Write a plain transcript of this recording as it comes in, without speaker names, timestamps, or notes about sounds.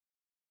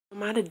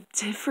I'm at a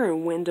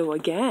different window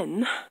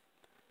again,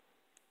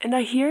 and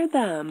I hear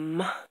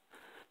them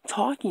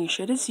talking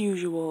shit as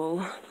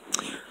usual.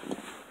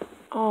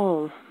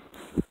 Oh,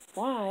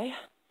 why?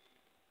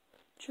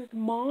 Trick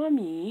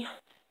Mommy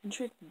and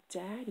Trick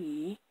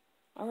Daddy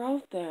are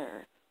out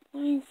there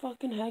playing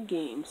fucking head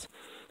games.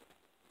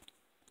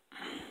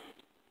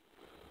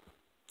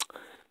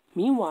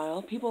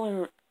 Meanwhile, people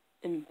are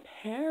in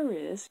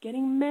Paris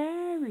getting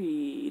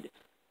married.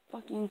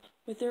 Fucking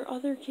with their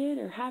other kid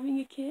or having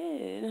a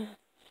kid.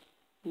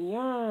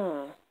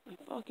 Yeah, I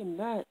fucking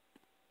bet.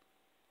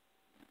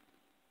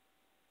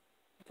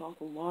 They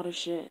talk a lot of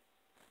shit.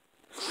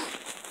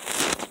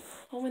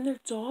 Oh, and their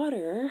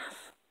daughter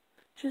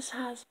just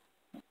has,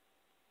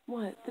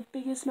 what, the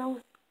biggest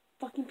mouth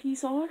fucking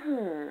piece on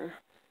her.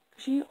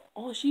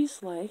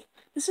 She's like,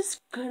 this is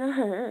gonna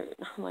hurt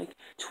like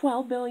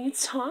 12 billion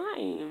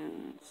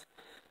times.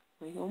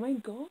 Like, oh my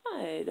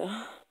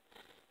god.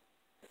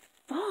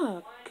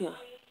 Fuck.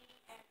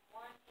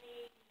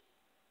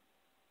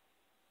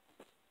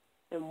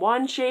 And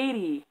one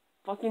shady.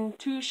 Fucking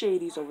two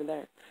shadies over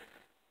there.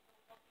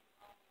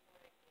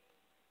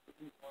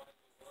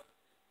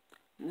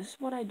 And this is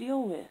what I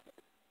deal with.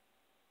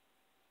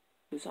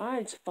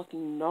 Besides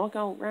fucking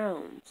knockout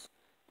rounds.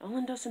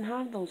 Ellen doesn't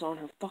have those on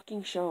her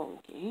fucking show,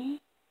 okay?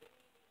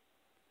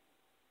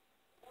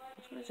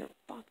 Those guys are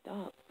fucked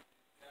up.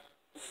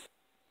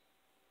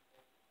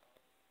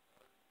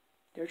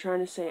 They're trying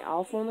to say,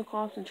 I'll phone the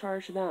cops and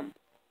charge them.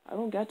 I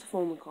don't get to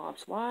phone the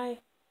cops. Why?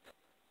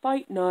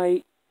 Fight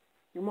night.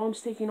 Your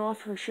mom's taking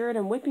off her shirt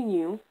and whipping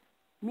you.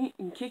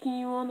 And kicking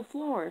you on the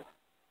floor.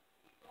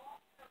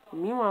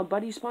 And meanwhile,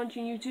 Buddy's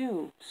punching you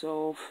too.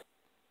 So,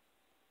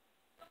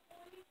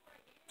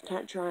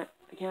 I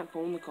can't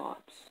phone the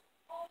cops.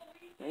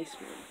 Nice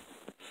man.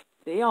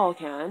 They all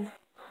can.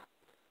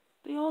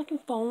 They all can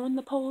phone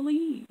the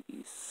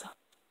police.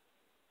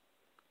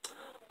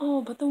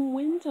 Oh, but the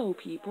window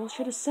people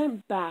should have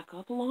sent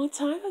backup a long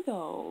time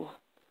ago.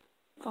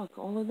 Fuck,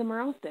 all of them are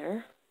out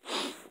there.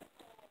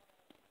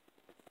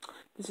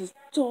 This is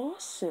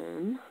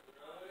Dawson.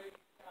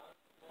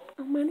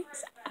 My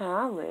name's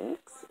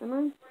Alex, and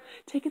I'm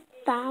take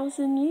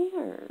 1,000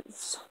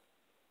 years.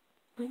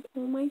 Like,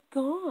 oh my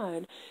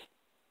god.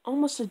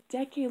 Almost a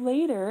decade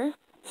later,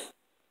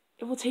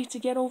 it will take to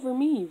get over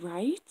me,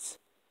 right?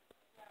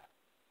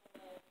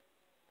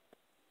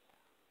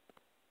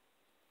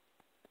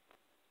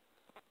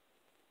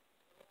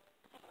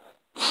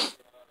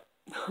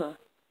 A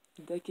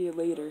decade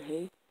later,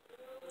 hey?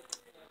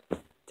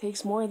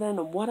 Takes more than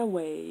a what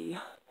away.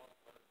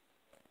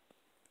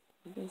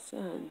 Like I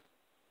said,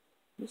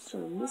 Mr.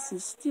 and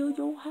Mrs. Steal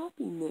Your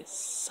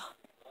Happiness.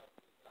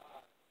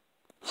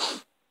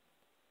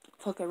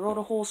 Fuck, I wrote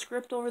a whole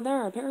script over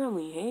there,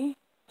 apparently, hey?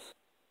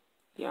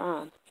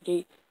 Yeah,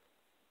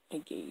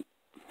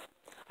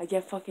 I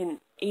get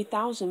fucking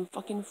 8,000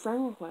 fucking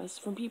friend requests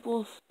from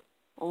people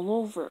all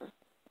over.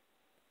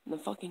 And the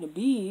fucking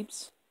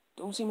Habibs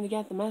don't seem to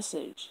get the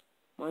message.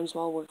 Might as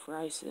well work for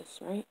ISIS,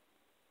 right?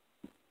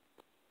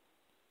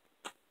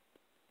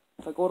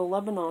 If I go to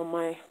Lebanon,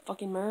 my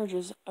fucking marriage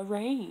is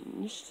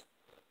arranged.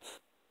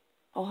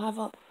 I'll have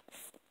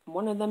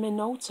one of them in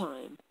no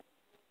time.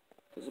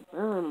 Because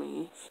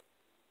apparently,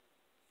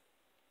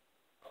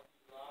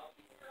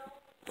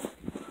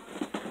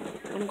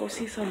 I'm gonna go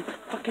see some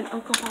fucking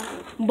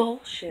alcohol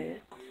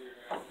bullshit.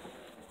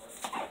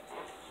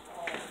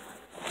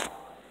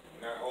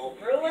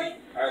 Really?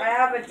 I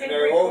have a tape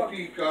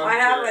recorder. I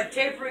have a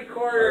tape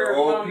recorder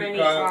of how many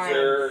times.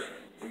 There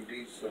and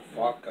beats the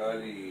fuck out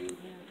of you.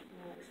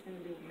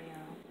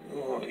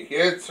 Oh, he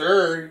hits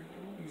her.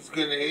 He's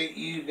gonna hit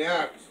you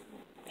next.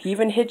 He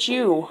even hit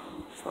you.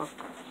 Fuck.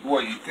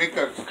 What, you think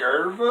I'm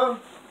scared of him?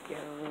 Yeah,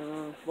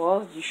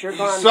 well, you sure He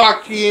got...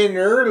 sucked you in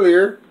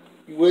earlier.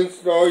 You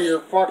wasted all your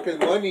fucking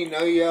money.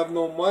 Now you have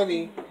no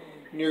money.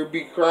 And you'll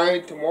be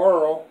crying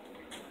tomorrow.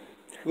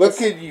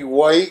 Look at you,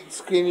 white,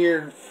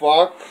 skinnier than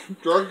fuck.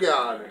 Drug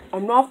addict.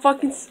 I'm not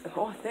fucking...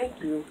 Oh,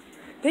 thank you.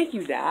 Thank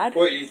you, Dad.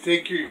 What, you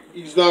think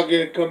he's not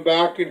gonna come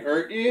back and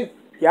hurt you?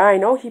 Yeah, I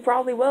know he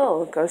probably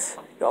will, because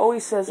he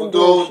always says Well,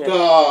 bullshit.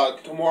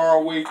 don't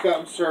tomorrow wake up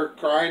and start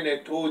crying. I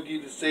told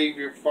you to save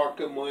your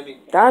fucking money.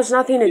 That has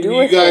nothing to do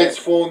with it. You guys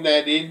phoned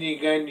that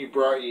Indian guy and you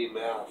brought you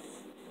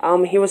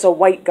meth. He was a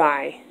white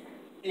guy.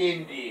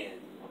 Indian.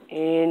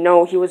 And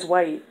no, he was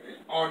white.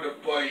 On the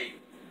bike.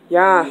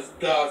 Yeah. It was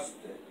Dustin.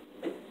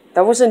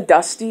 That wasn't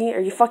Dusty.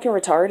 Are you fucking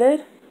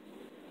retarded?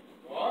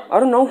 What? I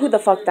don't know who the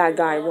fuck that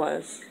guy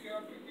was.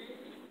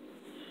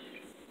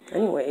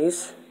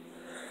 Anyways.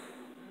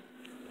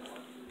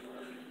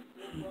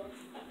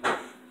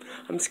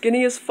 I'm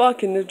skinny as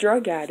fuck and a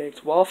drug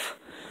addict. Well,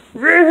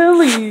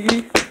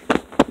 really?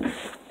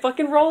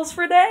 Fucking rolls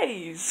for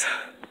days.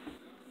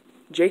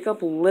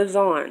 Jacob lives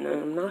on,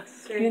 and I'm not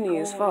skinny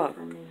as fuck.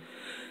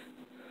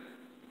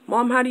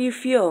 Mom, how do you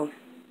feel?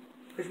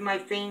 With my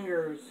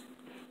fingers.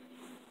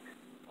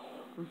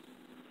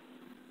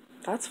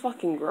 That's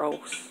fucking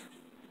gross.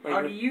 Like,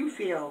 How do you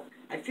feel?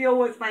 I feel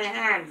with my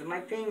hands, my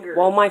fingers.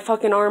 Well, my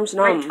fucking arm's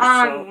numb.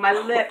 My tongue, so. my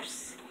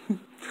lips.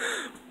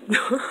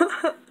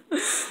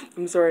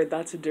 I'm sorry,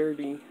 that's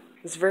dirty.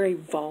 It's very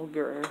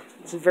vulgar.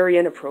 It's very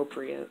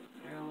inappropriate.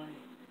 Really?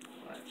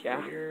 What?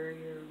 Yeah. Your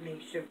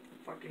makeshift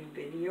fucking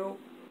video?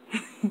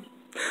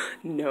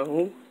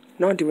 No.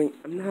 I'm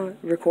not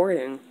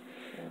recording.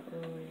 Not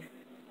really.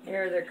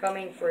 Here, they're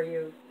coming for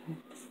you.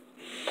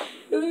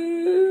 And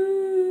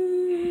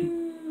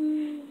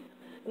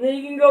then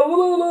you can go,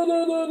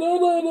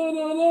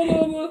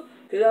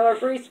 because I'm a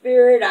free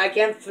spirit, I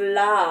can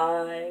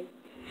fly.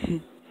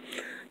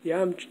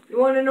 Yeah, You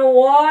want to know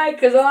why?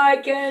 Because I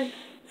can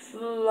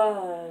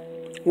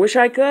fly. wish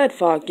I could,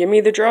 fuck. Give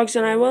me the drugs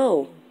and I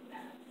will.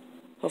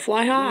 I'll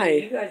fly high.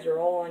 You guys are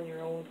all on your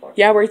own.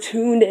 Yeah, we're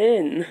tuned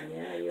in.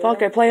 Yeah, you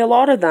Fuck, are. I play a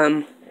lot of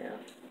them.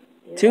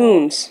 Yeah.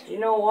 Tunes. You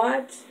know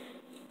what?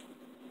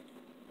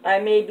 I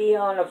may be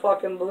on a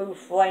fucking blue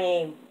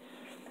flame.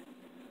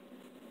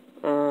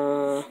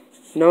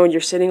 No,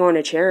 you're sitting on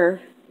a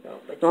chair. No,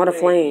 but Not a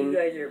flame. You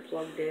guys are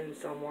plugged in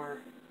somewhere.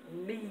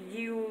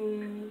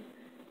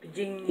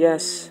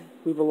 Yes,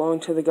 we belong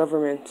to the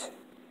government.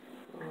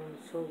 I'm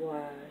so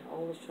glad.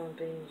 All the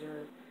champagnes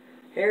are...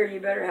 Here, you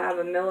better have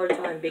a Miller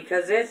Time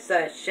because it's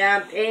the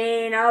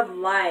champagne of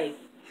life.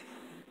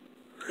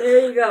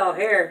 There you go,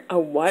 here. A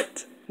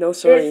what? No,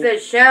 sorry. It's the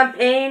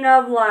champagne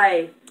of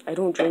life. I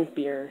don't drink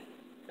beer.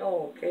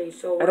 Oh, okay,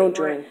 so... I don't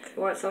drink.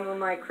 You want some of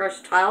my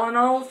crushed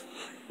Tylenols?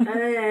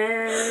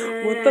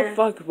 What the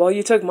fuck? Well,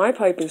 you took my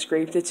pipe and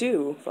scraped it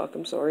too. Fuck,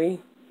 I'm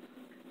sorry.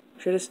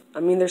 Should've... I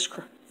mean, there's...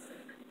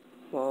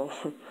 Well...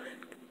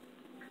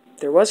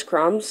 There was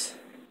crumbs.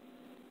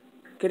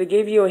 Could've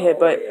gave you a hit,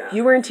 but yeah.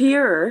 you weren't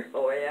here.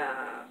 Oh,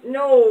 yeah.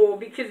 No,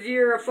 because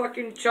you're a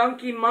fucking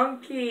chunky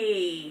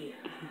monkey.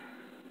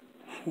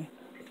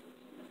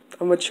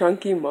 I'm a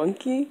chunky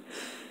monkey?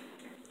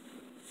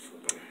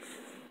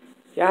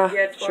 Yeah,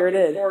 You sure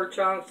did. 4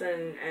 chunks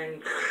and...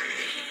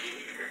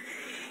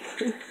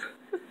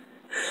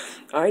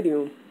 I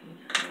do.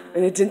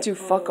 And it didn't do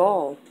fuck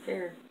all.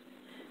 Here.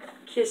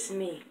 Kiss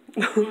me.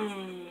 What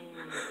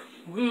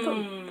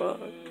the fuck?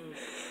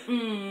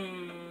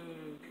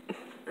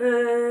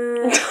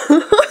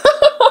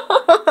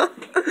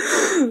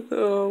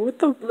 Oh, what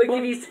the fuck?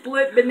 Lickety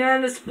split,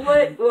 banana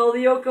split. Well,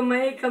 the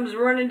Okamay comes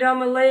running down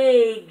my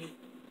leg.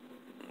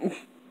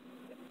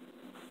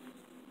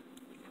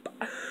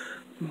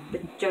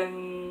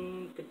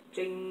 Ba-chung,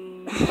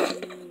 ba-chung.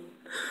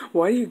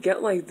 Why do you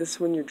get like this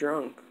when you're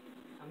drunk?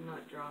 I'm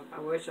not drunk. I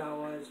wish I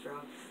was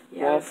drunk.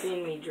 You Well, haven't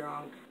seen me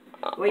drunk.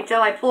 Wait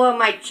till I pull out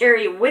my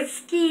cherry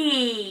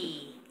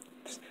whiskey.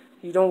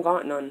 You don't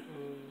got none.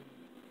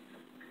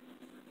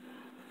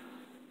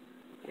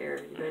 Here,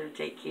 you better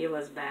take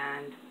Keela's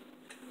band.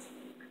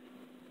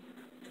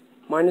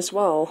 Mine as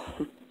well.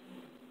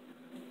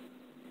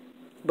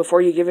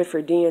 Before you give it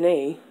for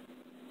DNA.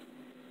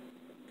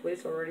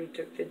 Police already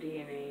took the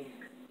DNA.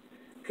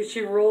 Because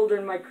she rolled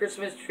in my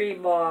Christmas tree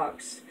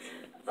box.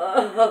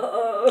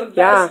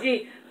 Yeah.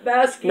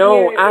 Basking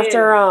No,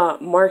 after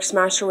Mark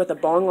smashed her with a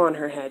bong on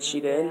her head, she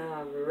did.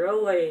 Yeah,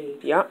 really?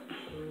 Yep.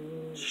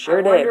 Sure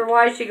I did. wonder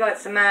why she got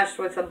smashed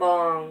with a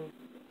bong.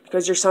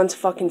 Because your son's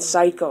fucking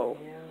psycho.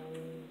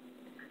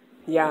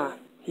 Yeah,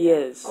 he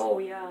is. Oh,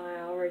 yeah,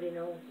 I already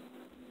know.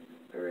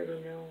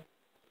 Already know.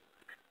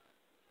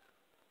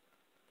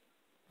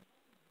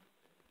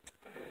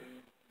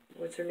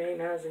 What's her name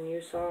has a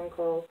new song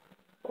called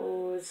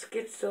Oh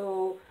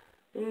Schizo,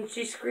 and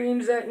she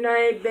screams at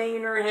night,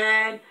 banging her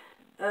head,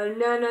 na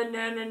na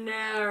na na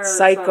na.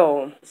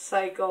 Psycho.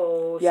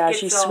 Psycho. Yeah, Schizo.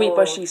 she's sweet,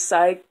 but she's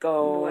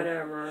psycho.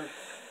 Whatever.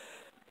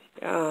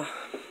 Yeah.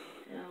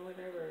 Yeah,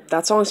 whatever.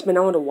 That song's been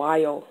out a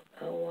while.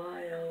 A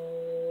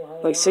while.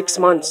 Like 6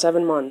 months,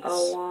 7 months. A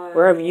while.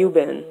 Where have you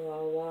been?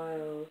 A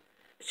while.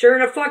 Sure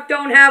in the fuck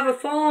don't have a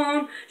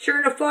phone. Sure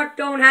in the fuck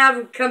don't have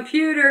a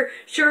computer.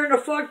 Sure in the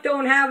fuck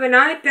don't have an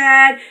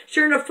iPad.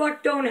 Sure in the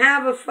fuck don't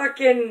have a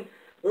fucking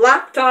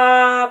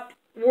laptop.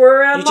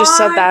 Where am I? You just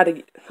said that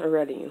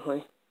already.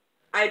 Like.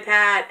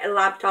 iPad and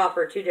laptop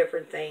are 2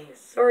 different things.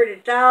 Sorry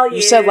to tell you.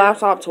 You said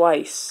laptop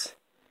twice.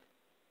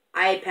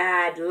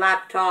 iPad,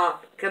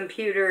 laptop,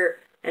 computer,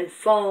 and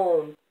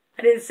phone.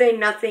 I didn't say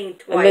nothing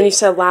twice. And then you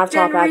said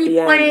laptop at the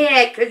end. Replay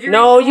it, 'cause you're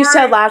no, recording. you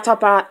said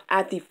laptop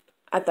at the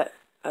end.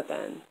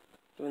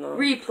 Even though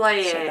replay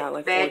you said it, that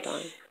like bitch. 4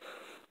 times.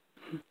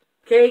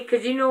 Okay,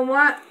 because you know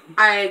what?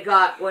 I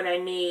got what I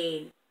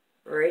need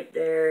right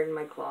there in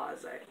my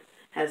closet.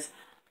 Has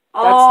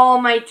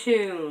all my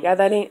tunes. Yeah,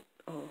 that ain't...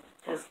 Oh.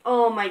 Has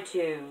all my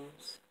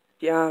tunes.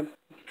 Yeah.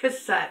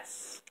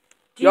 Cassettes.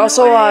 You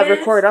also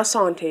record us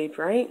on tape,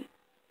 right?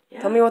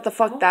 Yeah. Tell me what the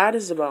fuck that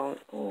is about.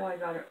 Oh, I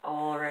got it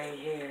all right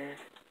here.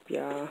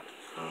 Yeah.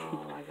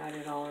 Oh, I got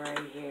it all right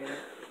here.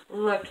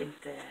 Look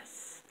at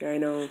this. Yeah, I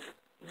know.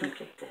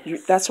 Look at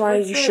this. That's why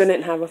What's you this?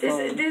 shouldn't have a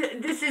phone.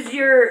 This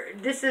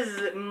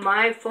is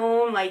my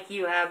phone like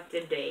you have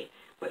today.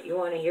 What, you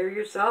want to hear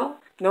yourself?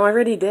 No, I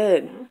already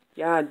did. Mm-hmm.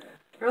 Yeah.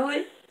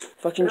 Really?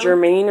 Fucking Really?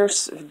 Jermaine or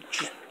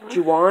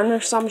Juwan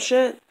or some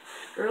shit.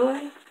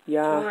 Really?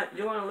 Yeah.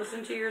 Do you want to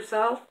listen to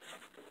yourself?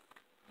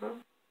 Huh?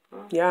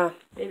 Well, Yeah,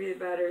 maybe the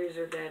batteries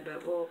are dead,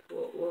 but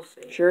we'll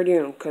see. sure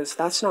do, because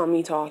that's not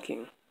me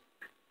talking.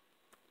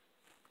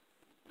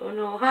 Oh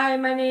no. Hi,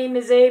 my name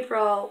is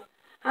April.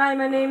 Hi,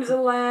 my name's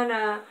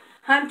Alana.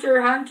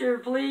 Hunter,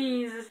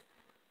 please.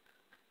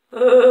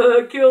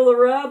 Kill the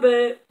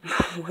rabbit.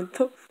 What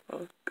the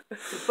fuck? The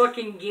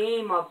fucking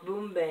game of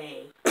Boom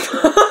Bay.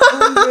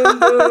 Boom,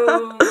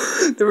 boom, boom.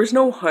 There was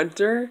no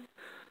Hunter?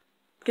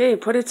 Okay,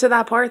 put it to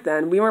that part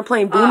then. We weren't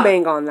playing Boom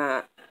Bang on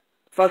that.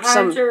 Fuck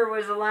Hunter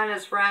was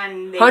Alana's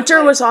friend.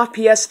 Hunter was off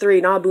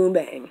PS3, not Boom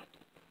Bang.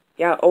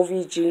 Yeah,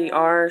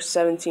 OVGR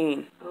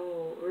 17.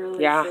 Oh,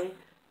 really? Yeah. See?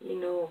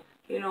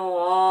 You know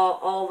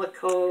all the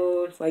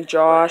codes. Like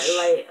Josh.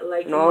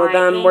 Like and all of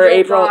them were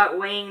April.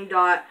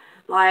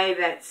 Wing.live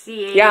at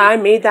CA. Yeah, I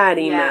made that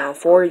email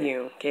for okay.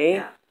 you, okay?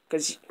 Yeah.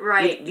 Because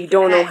Right. you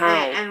don't know how.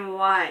 And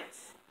what?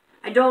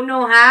 I don't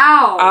know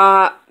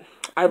how.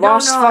 I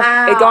lost.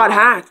 It got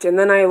hacked, and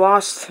then I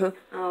lost.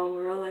 Oh,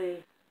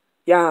 really?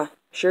 Yeah,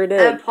 sure did.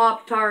 And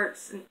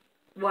Pop-Tarts,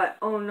 what,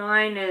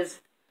 09 is...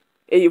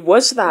 It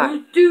was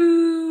that.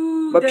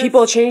 Dude, But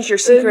people changed your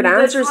secret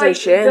answers and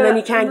shit, and then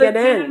you can't get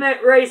in. Legitimate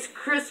Rice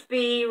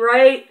Krispie,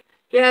 right?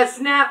 Yeah,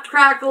 snap,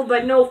 crackle,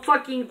 but no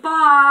fucking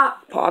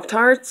pop.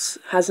 Pop-Tarts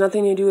has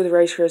nothing to do with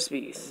Rice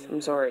Krispies.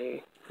 I'm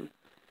sorry.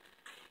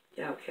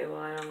 Yeah, okay,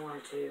 well, I don't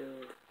want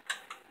to...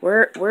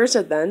 Where is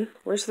it then?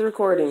 Where's the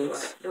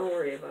recordings? Don't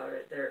worry about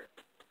it. They're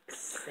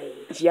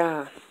safe.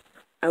 Yeah.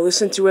 I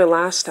listened to it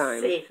last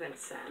time. Safe and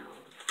sound.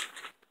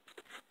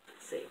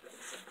 Safe and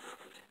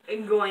sound.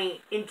 And going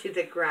into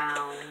the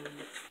ground.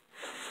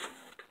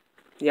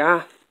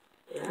 Yeah.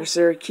 Yeah. There's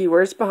there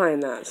keywords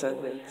behind that Oh,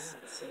 sentence.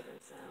 yeah, safe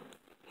and sound.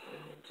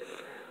 Going into the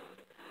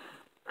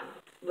ground.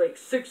 Like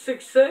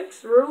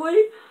 666?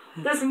 Really?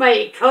 That's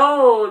my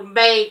code,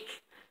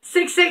 make.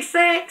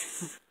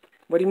 666!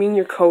 What do you mean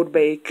your code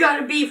bake?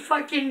 Gotta be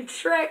fucking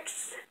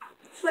tricks.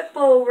 Flip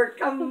over,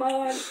 come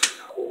on.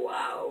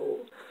 Wow.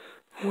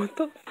 What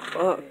the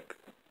fuck?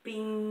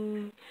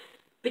 Bing.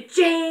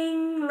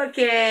 Ba-ching. Look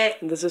at.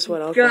 This is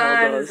what alcohol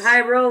Guns. does.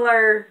 High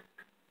roller.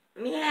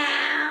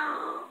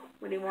 Meow.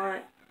 What do you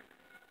want?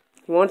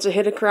 He wants to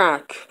hit a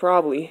crack,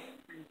 probably.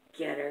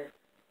 Get her.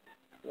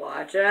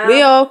 Watch out.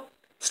 Leo!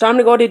 It's time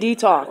to go to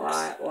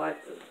detox.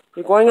 What?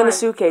 You're going in the Fine.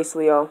 suitcase,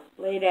 Leo.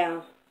 Lay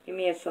down. Give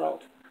me a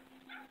salt.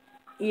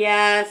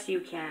 Yes, you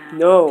can.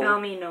 No. Tell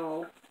me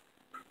no.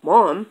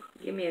 Mom,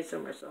 Give me a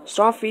somersault.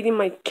 stop feeding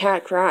my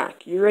cat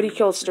crack. You already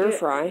killed Stir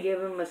Fry. Give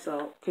him a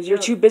salt. Because you're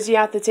too busy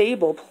at the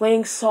table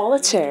playing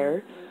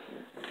solitaire.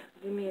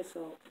 Give me a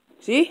salt.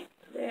 See?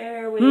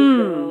 There we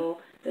go.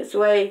 This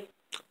way.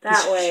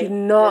 That You way. should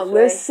not This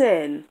way.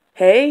 listen.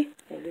 Hey?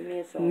 Okay, give me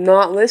a salt.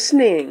 Not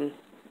listening.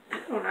 I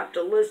don't have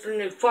to listen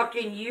to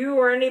fucking you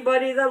or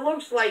anybody that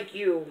looks like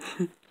you.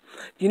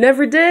 You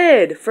never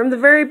did. From the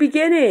very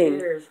beginning.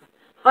 Cheers.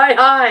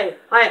 Hi.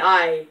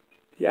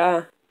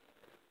 Yeah.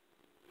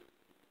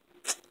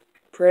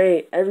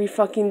 Pray every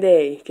fucking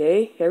day,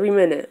 okay? Every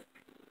minute.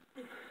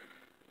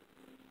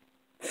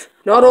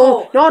 Not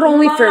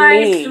only for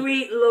me. My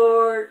sweet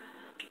Lord,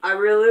 I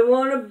really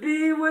want to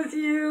be with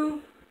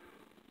you.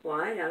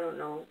 Why? I don't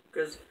know.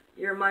 Because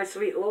you're my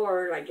sweet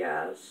Lord, I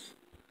guess.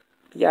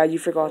 Yeah, you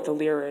forgot the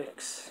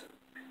lyrics.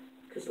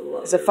 Is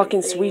Is it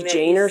fucking Sweet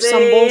Jane or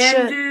some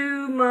bullshit?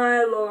 Do,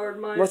 my Lord,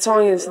 my What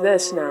song is sweet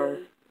this Lord.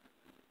 now?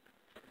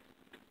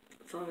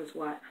 What song is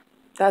what?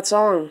 That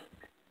song.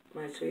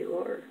 My sweet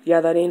Lord. Yeah,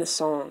 that ain't a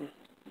song.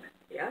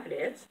 Yeah, it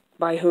is.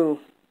 By who?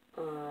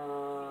 I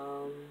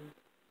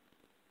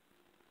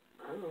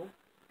don't know.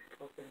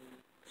 Fucking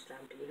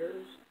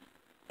Stampeders.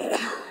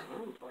 I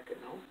don't fucking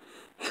know.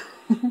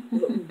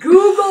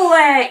 Google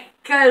it,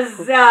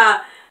 cause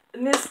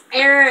Miss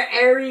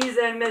Aries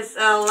and Miss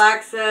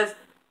Alexis,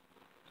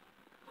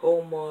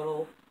 home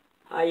model.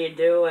 How you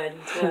doing?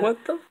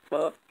 What the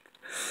fuck?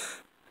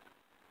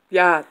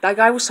 Yeah, that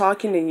guy was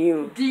talking to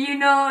you. Do you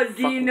know?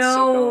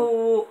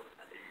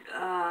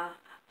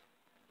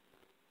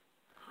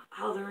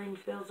 How the ring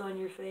feels on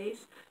your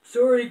face?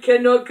 Sorry,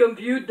 cannot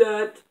compute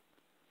that.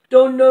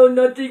 Don't know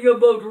nothing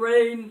about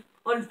rain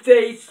on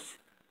face,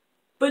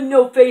 but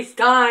no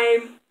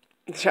FaceTime.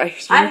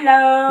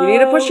 Hello. You need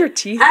to push your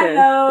teeth in.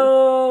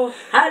 Hello.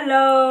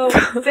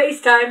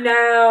 FaceTime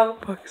now.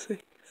 Fuck's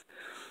sake.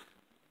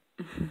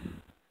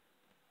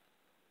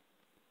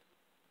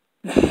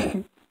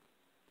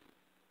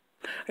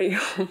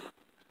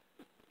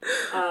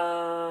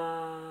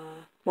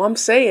 Mom,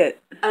 say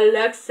it.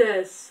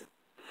 Alexis,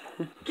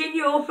 can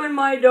you open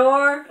my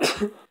door?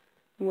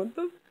 What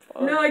the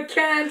fuck? No, I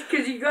can't,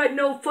 because you got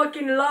no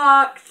fucking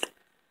locks.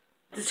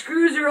 The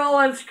screws are all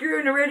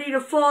unscrewed and ready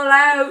to fall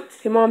out.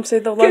 Hey, Mom, say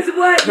the love. Because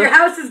what? Your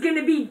house is going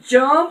to be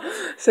jumped?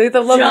 Say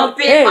the love. Jump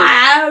in my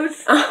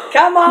house.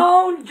 Come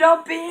on,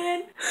 jump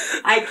in.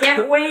 I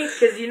can't wait,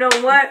 because you know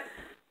what?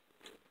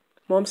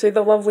 Mom, say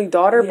the lovely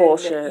daughter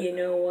bullshit. You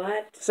know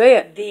what? Say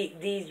it.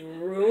 These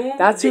rooms.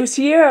 That's who's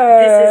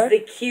here. This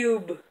is the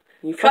cube.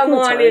 You Come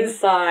on retarded.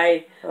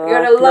 inside. I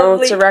got a lovely.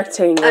 No, it's a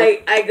rectangle.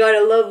 I got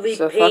a lovely It's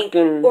a pink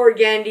fucking-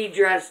 organdy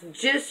dress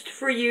just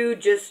for you,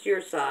 just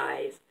your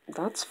size.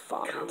 That's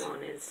Come fucked.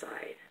 on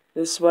inside.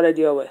 This is what I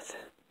deal with.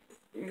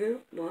 Yeah,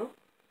 well.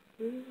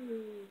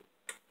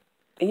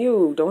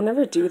 Ew, don't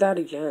ever do that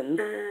again.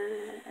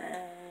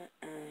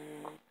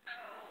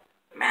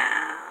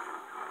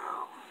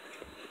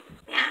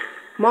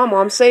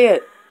 Mom, say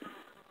it.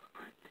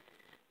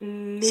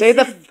 Say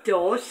the Mrs.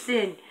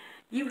 Dawson,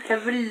 you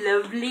have a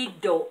lovely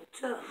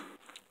daughter.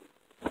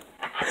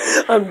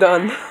 I'm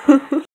done.